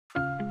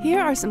Here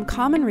are some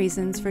common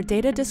reasons for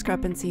data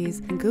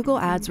discrepancies in Google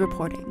Ads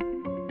reporting.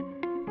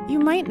 You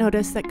might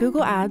notice that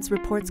Google Ads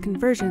reports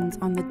conversions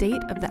on the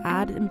date of the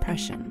ad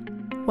impression,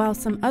 while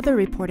some other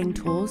reporting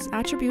tools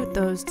attribute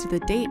those to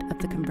the date of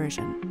the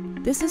conversion.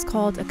 This is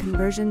called a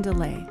conversion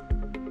delay.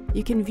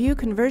 You can view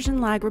conversion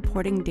lag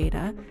reporting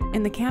data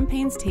in the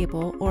campaigns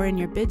table or in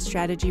your bid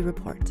strategy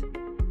report.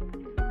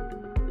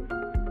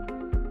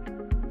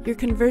 Your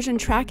conversion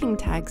tracking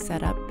tag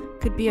setup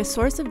could be a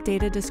source of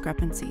data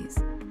discrepancies.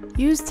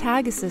 Use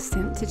Tag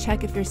Assistant to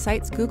check if your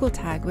site's Google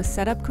tag was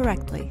set up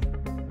correctly.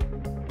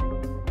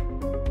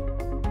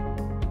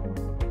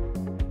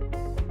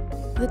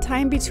 The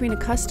time between a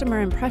customer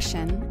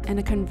impression and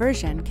a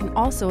conversion can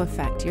also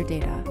affect your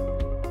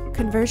data.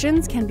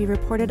 Conversions can be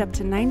reported up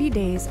to 90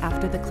 days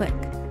after the click.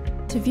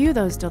 To view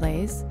those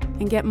delays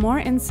and get more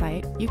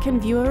insight, you can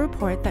view a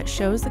report that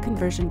shows the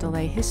conversion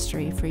delay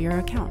history for your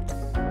account.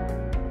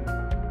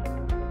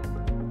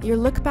 Your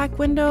look-back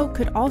window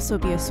could also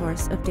be a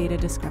source of data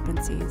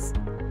discrepancies.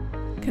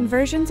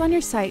 Conversions on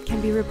your site can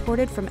be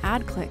reported from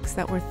ad clicks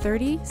that were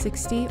 30,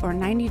 60, or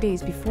 90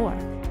 days before.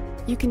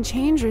 You can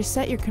change or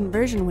set your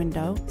conversion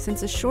window,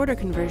 since a shorter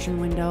conversion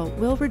window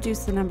will reduce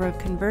the number of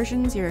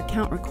conversions your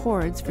account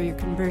records for your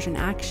conversion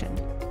action.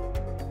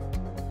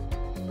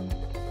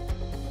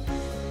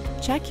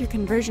 Check your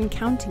conversion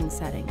counting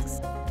settings.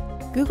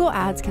 Google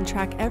Ads can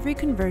track every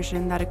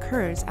conversion that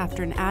occurs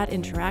after an ad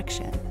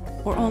interaction,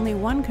 or only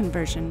one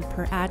conversion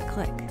per ad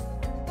click.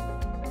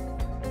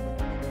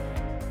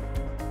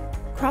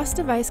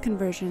 Cross-device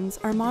conversions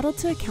are modeled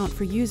to account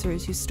for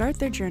users who start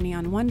their journey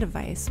on one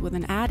device with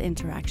an ad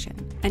interaction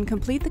and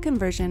complete the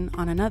conversion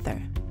on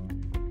another.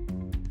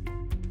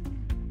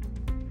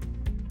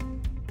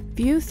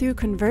 View Through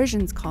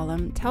Conversions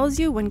column tells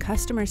you when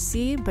customers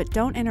see but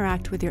don't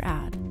interact with your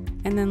ad,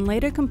 and then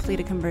later complete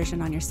a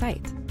conversion on your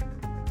site.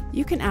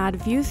 You can add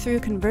View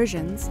Through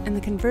Conversions in the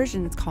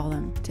Conversions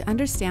column to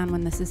understand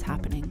when this is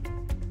happening.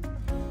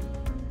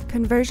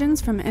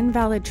 Conversions from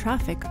invalid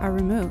traffic are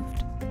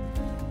removed.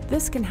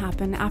 This can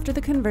happen after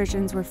the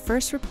conversions were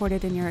first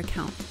reported in your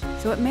account,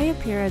 so it may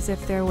appear as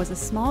if there was a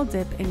small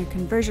dip in your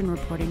conversion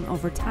reporting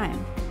over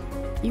time.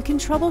 You can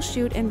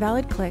troubleshoot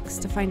invalid clicks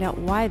to find out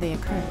why they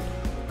occurred.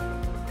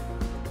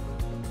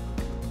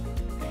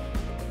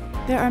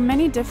 There are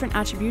many different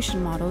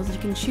attribution models you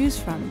can choose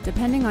from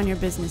depending on your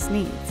business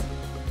needs,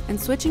 and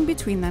switching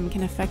between them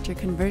can affect your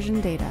conversion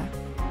data.